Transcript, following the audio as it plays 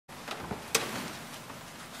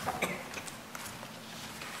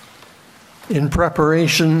In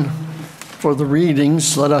preparation for the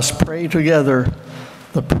readings, let us pray together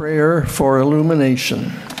the prayer for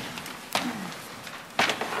illumination.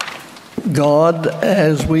 God,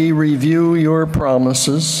 as we review your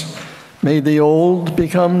promises, may the old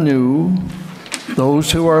become new,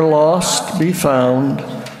 those who are lost be found,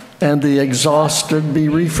 and the exhausted be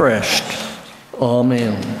refreshed.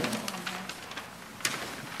 Amen.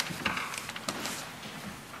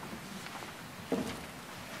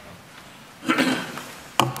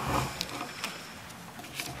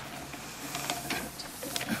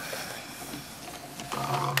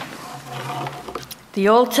 The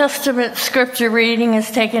Old Testament scripture reading is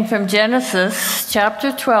taken from Genesis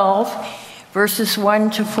chapter 12, verses 1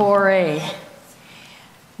 to 4a.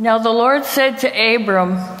 Now the Lord said to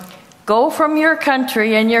Abram, "Go from your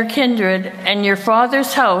country and your kindred and your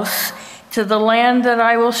father's house to the land that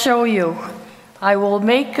I will show you. I will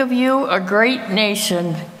make of you a great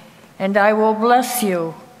nation, and I will bless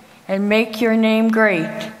you and make your name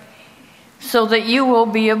great, so that you will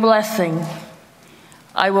be a blessing.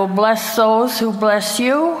 I will bless those who bless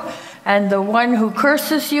you, and the one who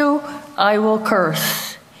curses you I will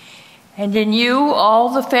curse. And in you all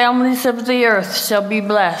the families of the earth shall be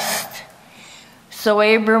blessed." So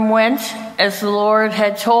Abram went as the Lord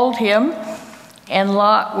had told him, and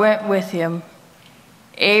Lot went with him.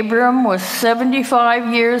 Abram was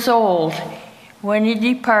 75 years old when he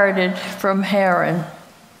departed from Haran.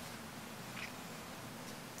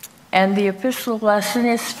 And the epistle lesson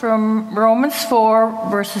is from Romans 4,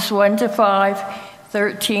 verses 1 to 5,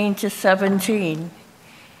 13 to 17.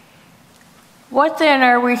 What then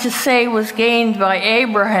are we to say was gained by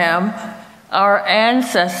Abraham, our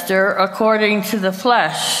ancestor, according to the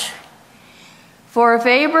flesh? For if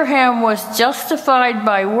Abraham was justified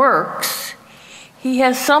by works, he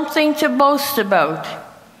has something to boast about,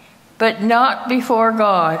 but not before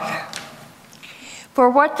God. For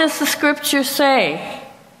what does the scripture say?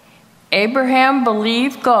 Abraham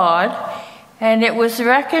believed God, and it was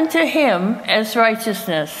reckoned to him as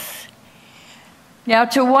righteousness. Now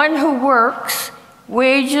to one who works,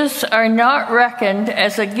 wages are not reckoned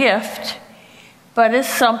as a gift, but as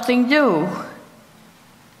something due.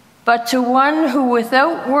 But to one who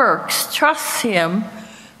without works trusts him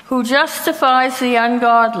who justifies the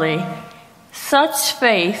ungodly, such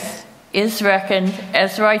faith is reckoned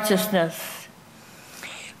as righteousness.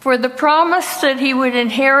 For the promise that he would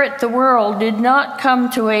inherit the world did not come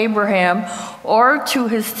to Abraham or to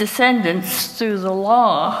his descendants through the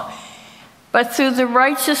law, but through the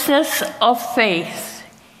righteousness of faith.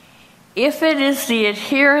 If it is the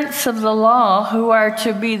adherents of the law who are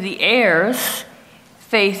to be the heirs,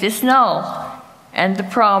 faith is null, and the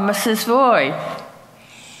promise is void.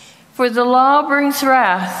 For the law brings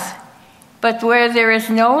wrath, but where there is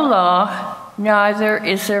no law, neither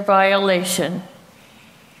is there violation.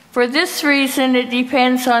 For this reason it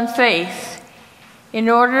depends on faith, in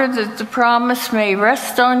order that the promise may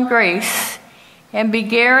rest on grace and be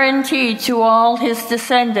guaranteed to all his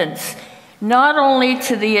descendants, not only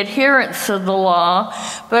to the adherents of the law,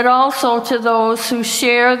 but also to those who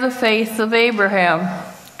share the faith of Abraham.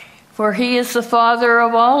 For he is the father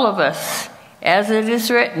of all of us, as it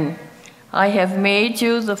is written, "I have made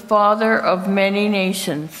you the father of many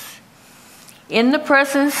nations." In the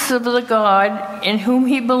presence of the God in whom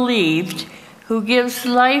he believed, who gives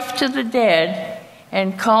life to the dead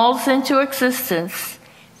and calls into existence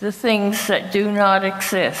the things that do not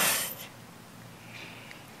exist.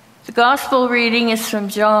 The gospel reading is from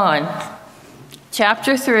John,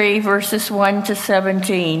 chapter 3, verses 1 to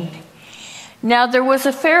 17. Now there was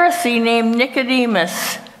a Pharisee named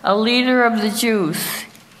Nicodemus, a leader of the Jews.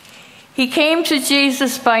 He came to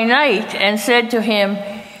Jesus by night and said to him,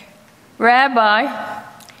 "Rabbi,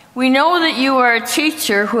 we know that you are a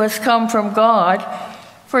teacher who has come from God,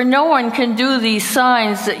 for no one can do these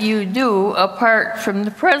signs that you do apart from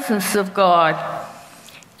the presence of God."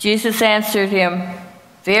 Jesus answered him,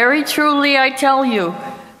 "Very truly I tell you,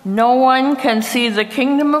 no one can see the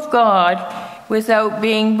kingdom of God without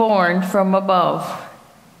being born from above."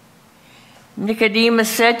 Nicodemus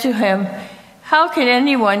said to him, "How can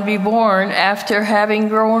anyone be born after having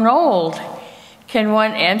grown old? Can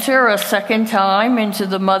one enter a second time into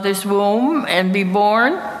the mother's womb and be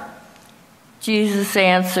born?" Jesus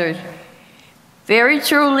answered, "Very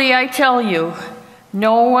truly I tell you,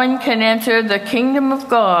 no one can enter the kingdom of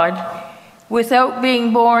God without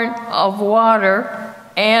being born of water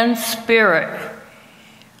and spirit.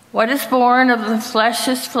 What is born of the flesh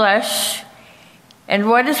is flesh, and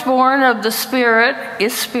what is born of the Spirit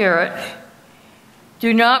is spirit.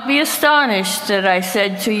 Do not be astonished that I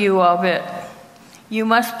said to you of it, you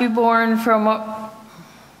must be born from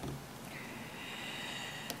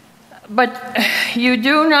but you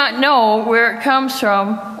do not know where it comes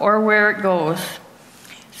from or where it goes.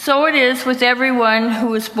 So it is with everyone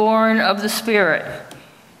who is born of the Spirit."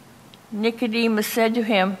 Nicodemus said to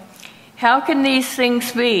him, "How can these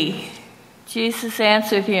things be?" Jesus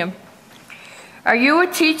answered him, "Are you a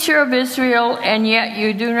teacher of Israel, and yet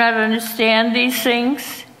you do not understand these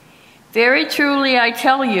things? Very truly I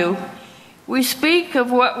tell you, we speak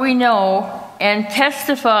of what we know and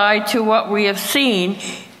testify to what we have seen,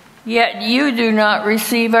 yet you do not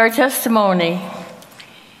receive our testimony.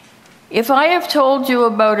 If I have told you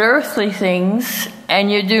about earthly things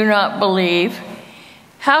and you do not believe,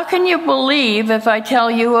 how can you believe if I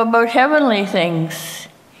tell you about heavenly things?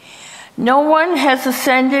 No one has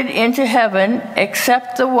ascended into heaven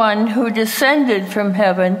except the one who descended from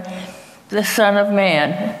heaven, the Son of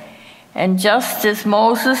Man. And just as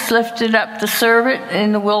Moses lifted up the serpent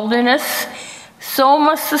in the wilderness, so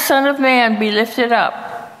must the Son of Man be lifted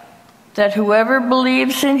up, that whoever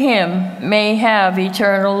believes in him may have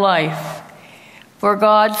eternal life. For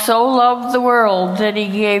God so loved the world that he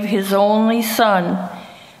gave his only Son,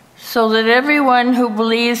 so that everyone who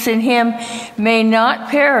believes in him may not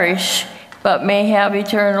perish, but may have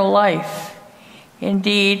eternal life.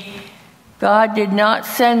 Indeed, God did not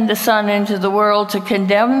send the Son into the world to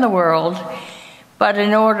condemn the world, but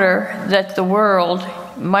in order that the world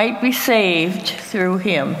might be saved through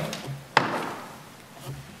him."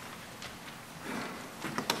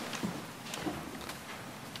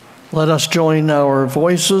 Let us join our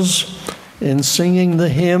voices in singing the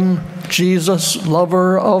hymn, "Jesus,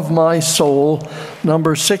 Lover of My Soul,"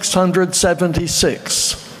 number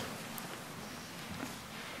 676.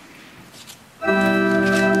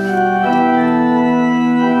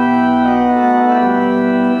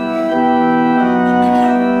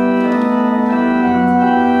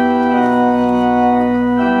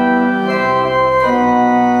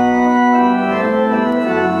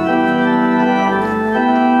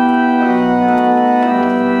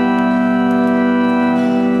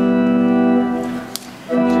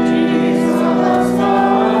 Jesus,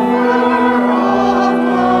 lover of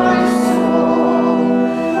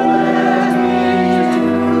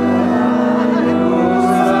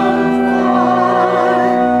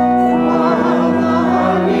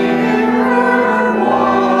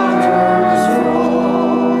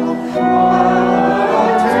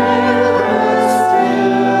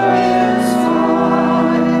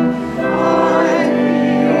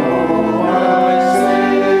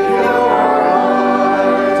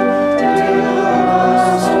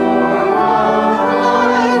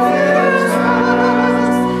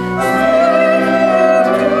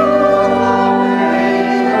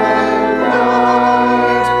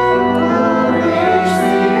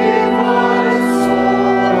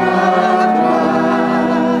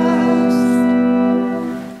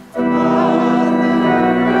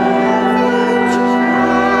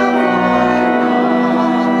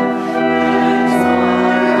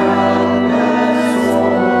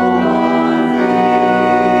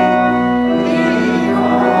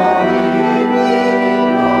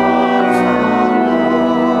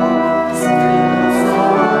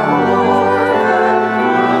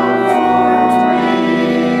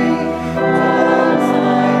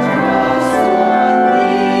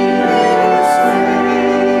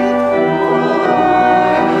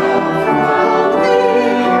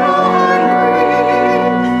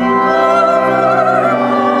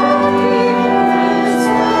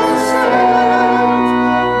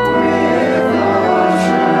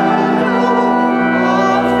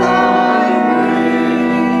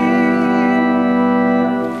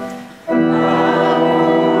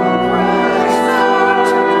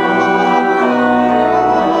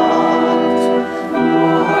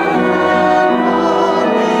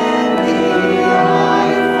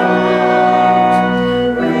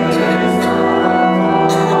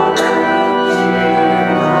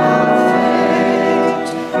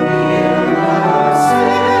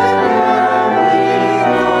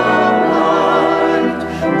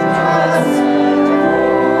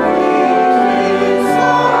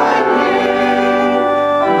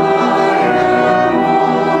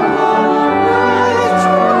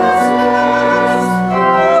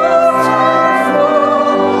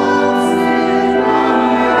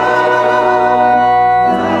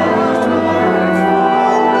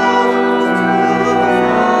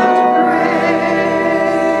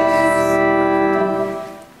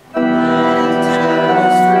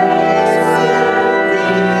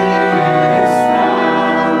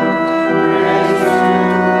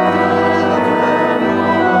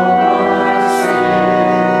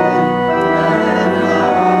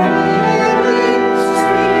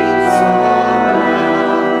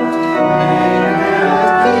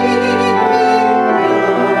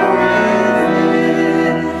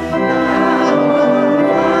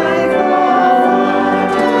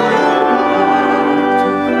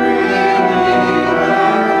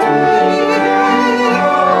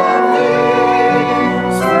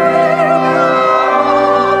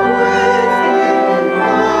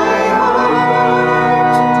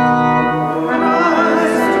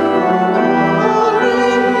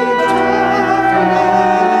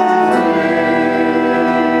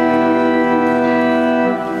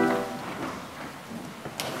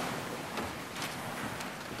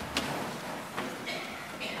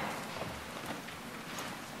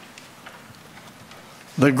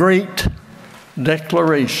the great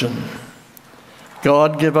declaration.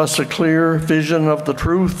 God, give us a clear vision of the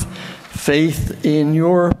truth, faith in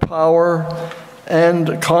your power,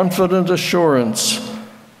 and confident assurance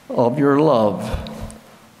of your love.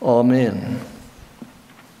 Amen.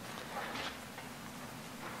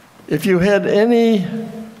 If you had any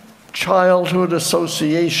childhood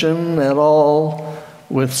association at all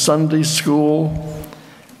with Sunday school,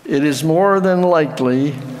 it is more than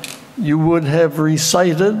likely you would have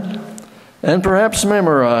recited and perhaps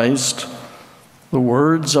memorized the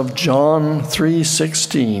words of John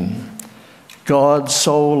 3:16. God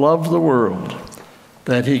so loved the world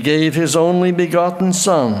that he gave his only begotten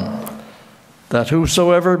Son, that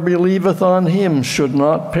whosoever believeth on him should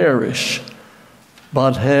not perish,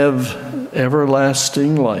 but have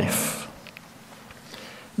everlasting life.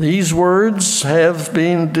 These words have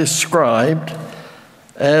been described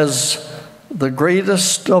as the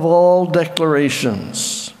greatest of all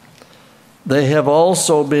declarations. They have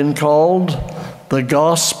also been called the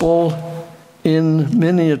gospel in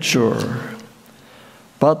miniature.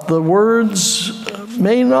 But the words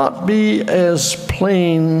may not be as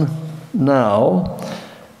plain now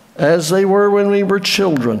as they were when we were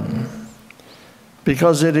children,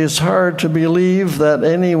 because it is hard to believe that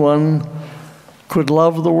anyone could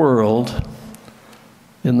love the world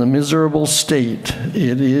in the miserable state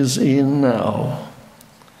it is in now.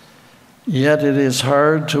 Yet it is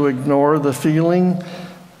hard to ignore the feeling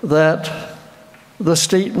that the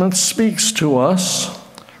statement speaks to us,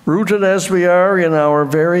 rooted as we are in our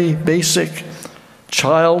very basic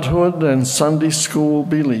childhood and Sunday school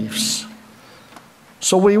beliefs.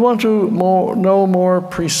 So we want to know more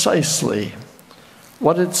precisely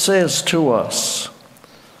what it says to us,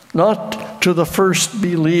 not to the first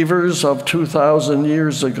believers of 2,000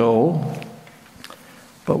 years ago,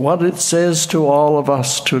 but what it says to all of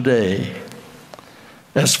us today.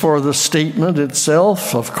 As for the statement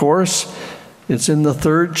itself, of course, it's in the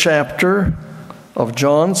 3rd chapter of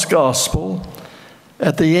John's Gospel,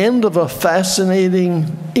 at the end of a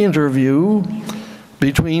fascinating interview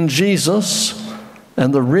between Jesus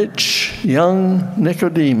and the rich young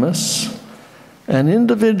Nicodemus, an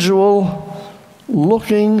individual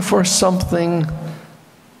looking for something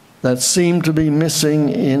that seemed to be missing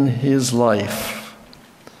in his life.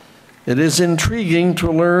 It is intriguing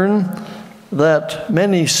to learn that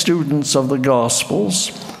many students of the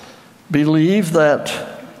Gospels believe that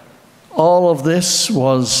all of this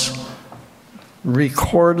was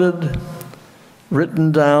recorded,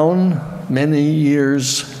 written down many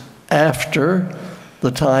years after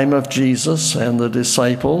the time of Jesus and the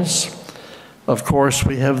disciples. Of course,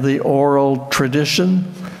 we have the oral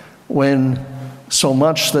tradition when so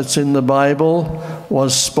much that's in the Bible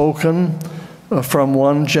was spoken from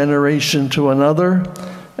one generation to another,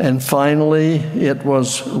 and finally it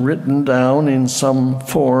was written down in some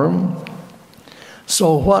form.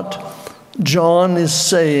 So what John is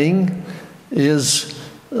saying is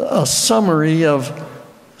a summary of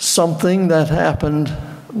something that happened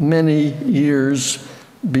many years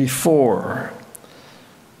before.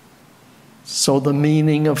 So the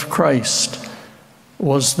meaning of Christ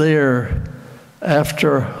was there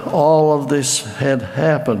after all of this had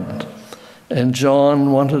happened. And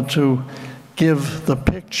John wanted to give the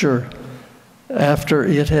picture after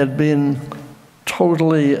it had been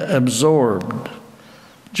totally absorbed.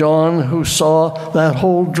 John, who saw that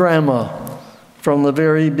whole drama from the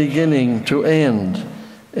very beginning to end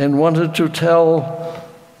and wanted to tell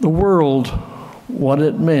the world what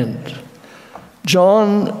it meant.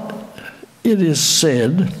 John, it is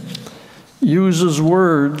said, uses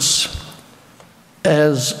words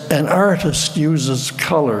as an artist uses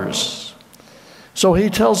colors. So he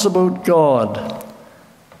tells about God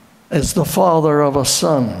as the father of a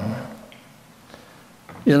son.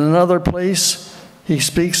 In another place, he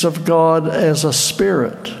speaks of God as a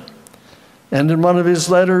spirit. And in one of his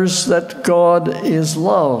letters, that God is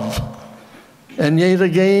love. And yet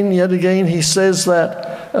again, he says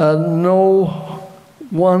that no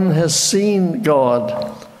one has seen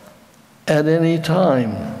God at any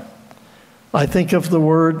time. I think of the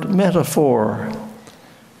word metaphor.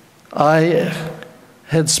 I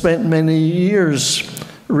had spent many years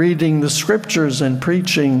reading the scriptures and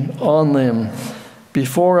preaching on them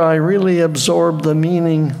before I really absorbed the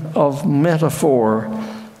meaning of metaphor.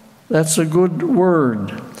 That's a good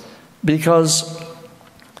word, because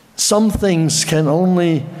some things can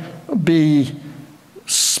only be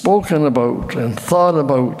spoken about and thought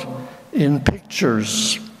about in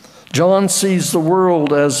pictures. John sees the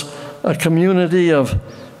world as a community of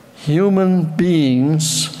human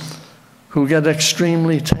beings who get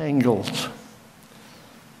extremely tangled.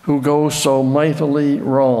 who go so mightily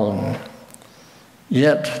wrong.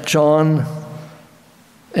 Yet John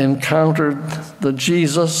encountered the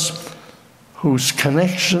Jesus whose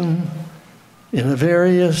connection in a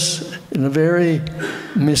very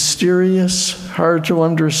mysterious, hard to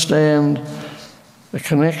understand, a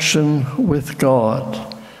connection with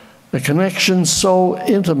God, a connection so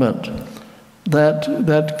intimate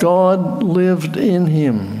that God lived in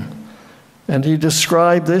him. And he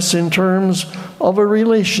described this in terms of a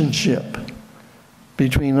relationship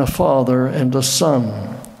between a father and a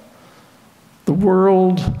son. The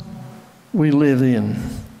world we live in,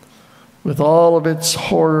 with all of its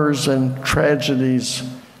horrors and tragedies,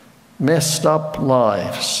 messed up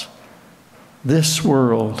lives, this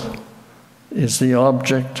world is the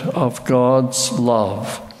object of God's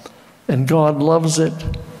love. And God loves it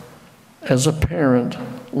as a parent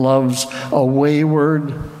loves a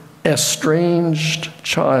wayward, estranged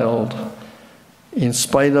child. In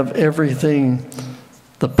spite of everything,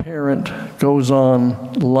 the parent goes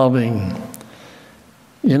on loving.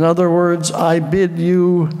 In other words, I bid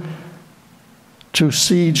you to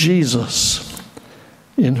see Jesus,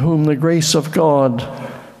 in whom the grace of God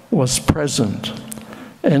was present.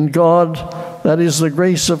 And God, that is the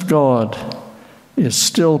grace of God, is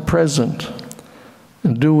still present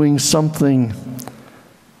and doing something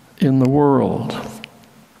in the world.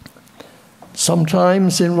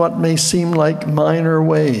 Sometimes in what may seem like minor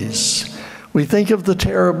ways. We think of the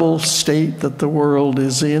terrible state that the world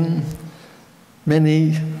is in.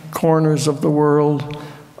 Many corners of the world,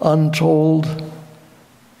 untold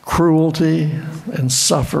cruelty and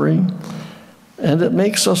suffering, and it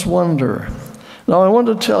makes us wonder. Now, I want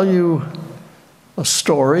to tell you a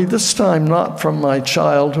story, this time not from my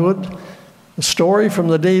childhood, a story from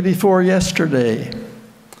the day before yesterday.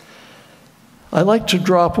 I like to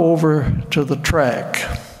drop over to the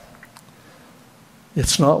track.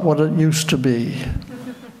 It's not what it used to be.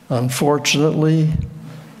 Unfortunately,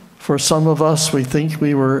 for some of us, we think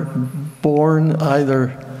we were born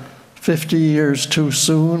either 50 years too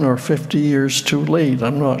soon or 50 years too late.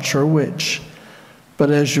 I'm not sure which. But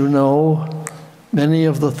as you know, many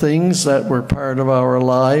of the things that were part of our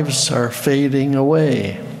lives are fading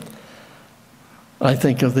away. I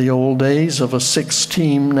think of the old days of a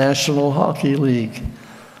 6-team National Hockey League.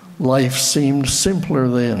 Life seemed simpler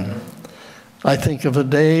then. I think of a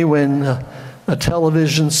day when a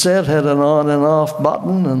television set had an on and off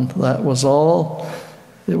button, and that was all.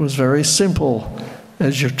 It was very simple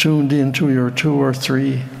as you tuned into your 2 or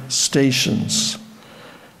 3 stations.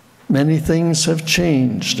 Many things have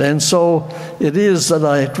changed, and so it is that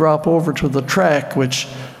I drop over to the track, which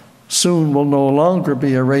soon will no longer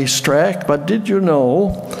be a racetrack. But did you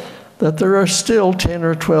know that there are still 10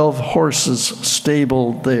 or 12 horses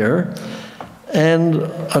stabled there? And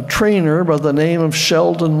a trainer by the name of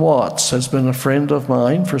Sheldon Watts has been a friend of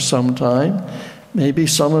mine for some time. Maybe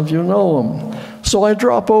some of you know him. So I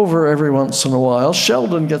drop over every once in a while.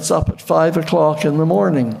 Sheldon gets up at 5 o'clock in the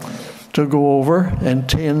morning to go over and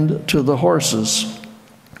tend to the horses.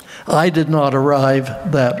 I did not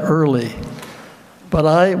arrive that early, but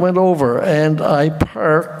I went over and I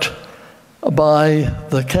parked by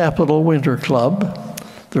the Capitol Winter Club.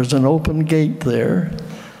 There's an open gate there.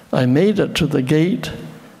 I made it to the gate,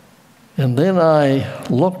 and then I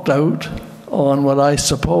looked out on what I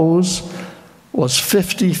suppose was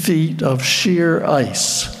 50 feet of sheer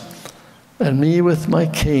ice, and me with my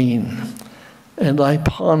cane. And I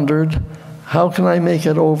pondered, how can I make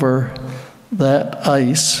it over that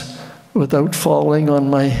ice without falling on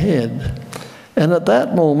my head? And at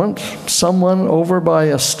that moment, someone over by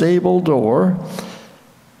a stable door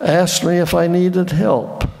asked me if I needed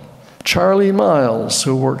help. Charlie Miles,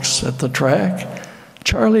 who works at the track,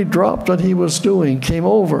 Charlie dropped what he was doing, came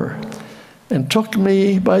over, and took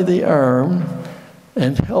me by the arm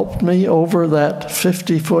and helped me over that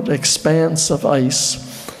 50-foot expanse of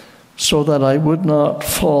ice so that I would not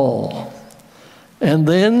fall. And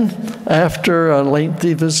then, after a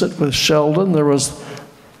lengthy visit with Sheldon, there was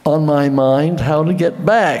on my mind how to get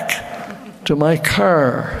back to my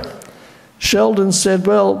car. Sheldon said,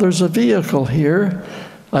 well, there's a vehicle here.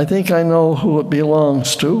 I think I know who it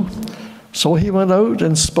belongs to. So he went out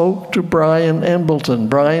and spoke to Brian Embleton.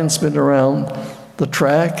 Brian's been around the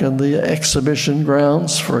track and the exhibition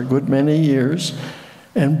grounds for a good many years.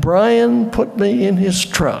 And Brian put me in his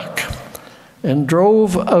truck and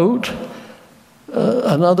drove out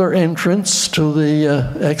another entrance to the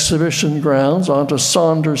exhibition grounds onto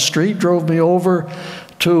Saunders Street, drove me over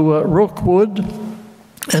to Rookwood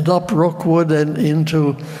and up Rookwood and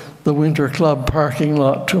into the Winter Club parking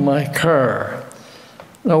lot to my car.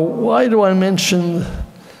 Now, why do I mention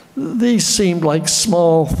these seem like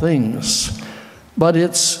small things, but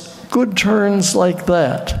it's good turns like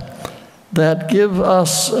that that give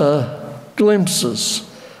us glimpses,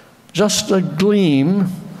 just a gleam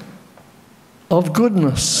of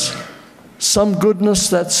goodness, some goodness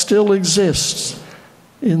that still exists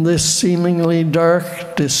in this seemingly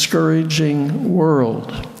dark, discouraging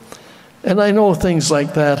world. And I know things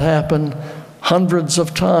like that happen hundreds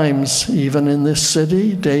of times, even in this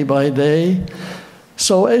city, day by day.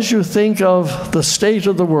 So as you think of the state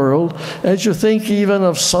of the world, as you think even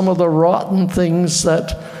of some of the rotten things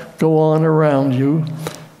that go on around you,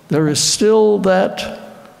 there is still that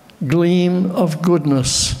gleam of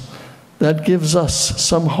goodness that gives us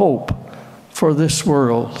some hope for this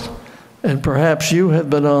world. And perhaps you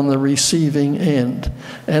have been on the receiving end.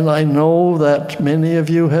 And I know that many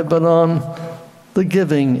of you have been on the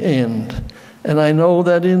giving end. And I know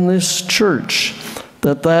that in this church,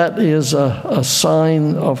 that is a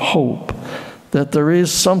sign of hope, that there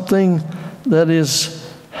is something that is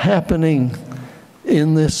happening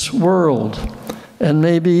in this world, and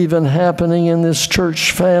maybe even happening in this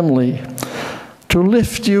church family, to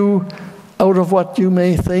lift you out of what you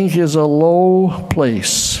may think is a low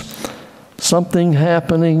place, something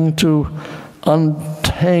happening to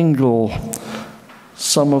untangle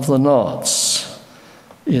some of the knots.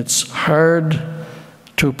 It's hard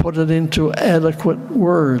to put it into adequate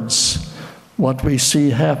words, what we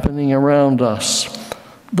see happening around us,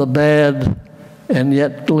 the bad and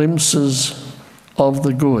yet glimpses of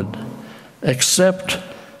the good, except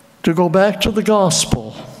to go back to the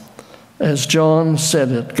gospel. As John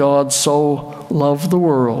said it, God so loved the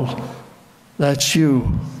world, that's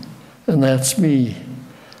you and that's me,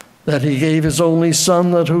 that he gave his only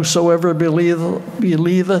Son, that whosoever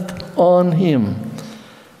believeth on him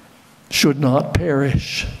should not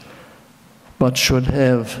perish, but should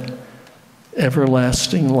have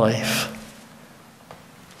everlasting life.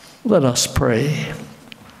 Let us pray.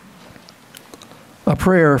 A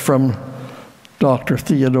prayer from Dr.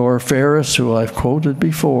 Theodore Ferris, who I've quoted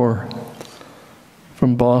before,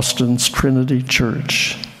 from Boston's Trinity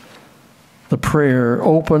Church. The prayer,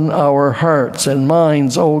 open our hearts and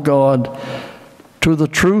minds, O God, to the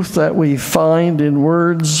truth that we find in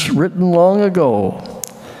words written long ago.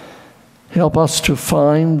 Help us to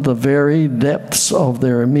find the very depths of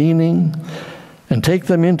their meaning and take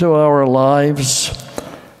them into our lives.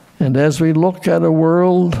 And as we look at a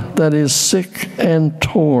world that is sick and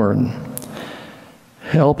torn,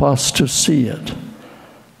 help us to see it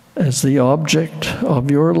as the object of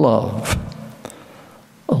your love,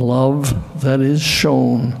 a love that is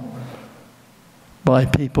shown by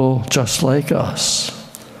people just like us.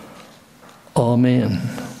 Amen.